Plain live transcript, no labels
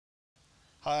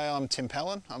Hi, I'm Tim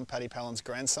Pallin. I'm Paddy Pallin's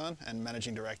grandson and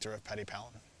Managing Director of Paddy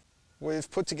Pallin. We've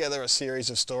put together a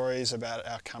series of stories about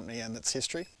our company and its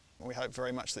history. We hope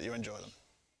very much that you enjoy them.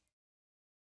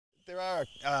 There are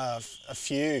a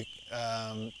few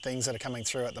things that are coming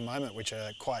through at the moment which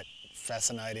are quite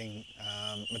fascinating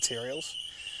materials.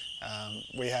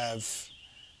 We have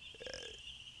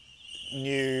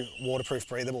new waterproof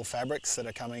breathable fabrics that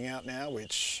are coming out now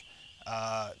which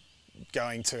are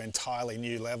going to entirely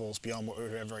new levels beyond what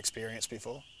we've ever experienced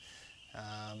before.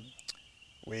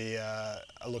 We are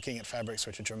looking at fabrics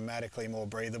which are dramatically more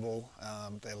breathable.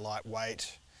 They're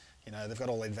lightweight. You know, they've got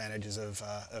all the advantages of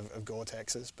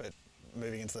Gore-Tex's, but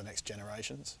moving into the next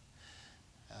generations.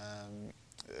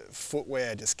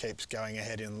 Footwear just keeps going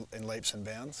ahead in leaps and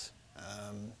bounds.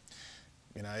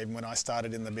 You know, even when I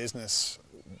started in the business,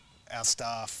 our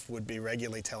staff would be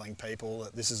regularly telling people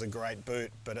that this is a great boot,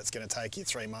 but it's going to take you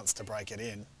 3 months to break it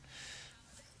in.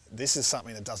 This is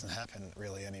something that doesn't happen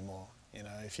really anymore. You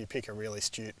know, if you pick a really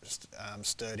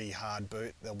sturdy, hard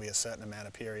boot, there'll be a certain amount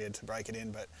of period to break it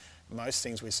in, but most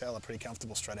things we sell are pretty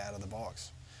comfortable straight out of the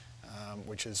box,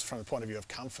 which is, from the point of view of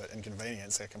comfort and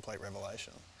convenience, a complete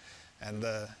revelation. And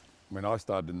when I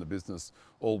started in the business,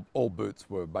 all boots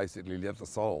were basically leather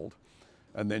soled,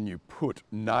 and then you put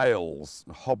nails,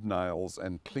 hobnails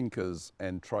and clinkers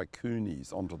and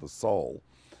trichunis onto the sole.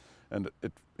 And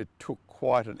it took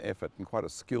quite an effort and quite a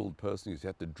skilled person, because you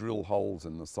had to drill holes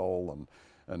in the sole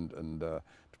and to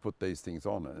put these things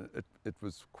on. And it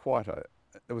was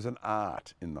it was an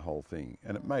art in the whole thing,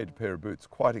 and it made a pair of boots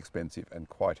quite expensive and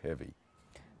quite heavy.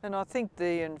 And I think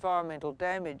the environmental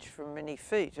damage from many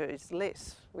feet is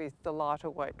less with the lighter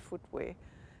weight footwear.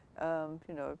 You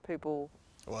know, people...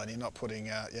 Well, and you're not putting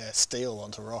steel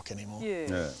onto rock anymore.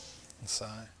 Yeah.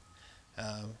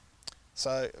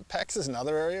 So packs is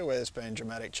another area where there's been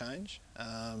dramatic change.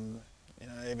 You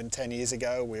know, even 10 years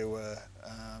ago we were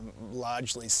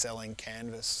largely selling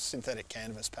synthetic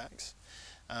canvas packs.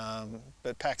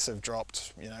 But packs have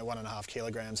dropped, you know, 1.5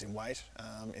 kilograms in weight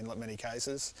in many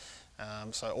cases,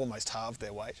 so almost halved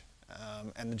their weight.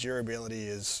 And the durability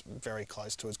is very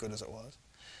close to as good as it was.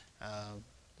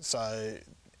 So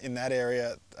in that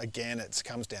area, again, it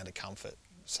comes down to comfort.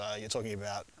 So you're talking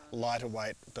about lighter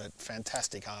weight but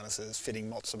fantastic harnesses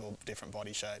fitting lots of different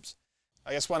body shapes.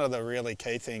 I guess one of the really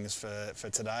key things for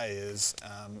today is,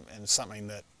 and something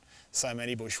that so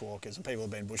many bushwalkers and people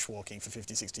who have been bushwalking for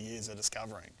 50, 60 years are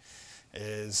discovering,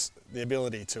 is the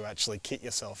ability to actually kit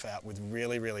yourself out with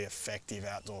really, really effective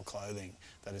outdoor clothing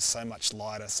that is so much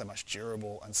lighter, so much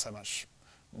durable and so much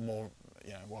more,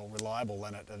 you know, well, reliable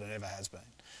than it ever has been.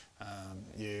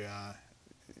 You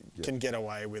can get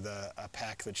away with a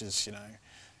pack which is, you know,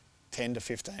 10 to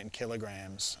 15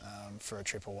 kilograms for a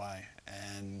trip away,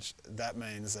 and that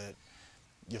means that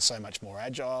you're so much more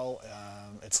agile,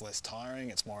 it's less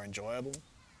tiring, it's more enjoyable.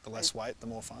 The less weight, the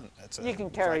more fun. You can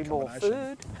carry more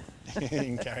food. You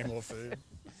can carry more food.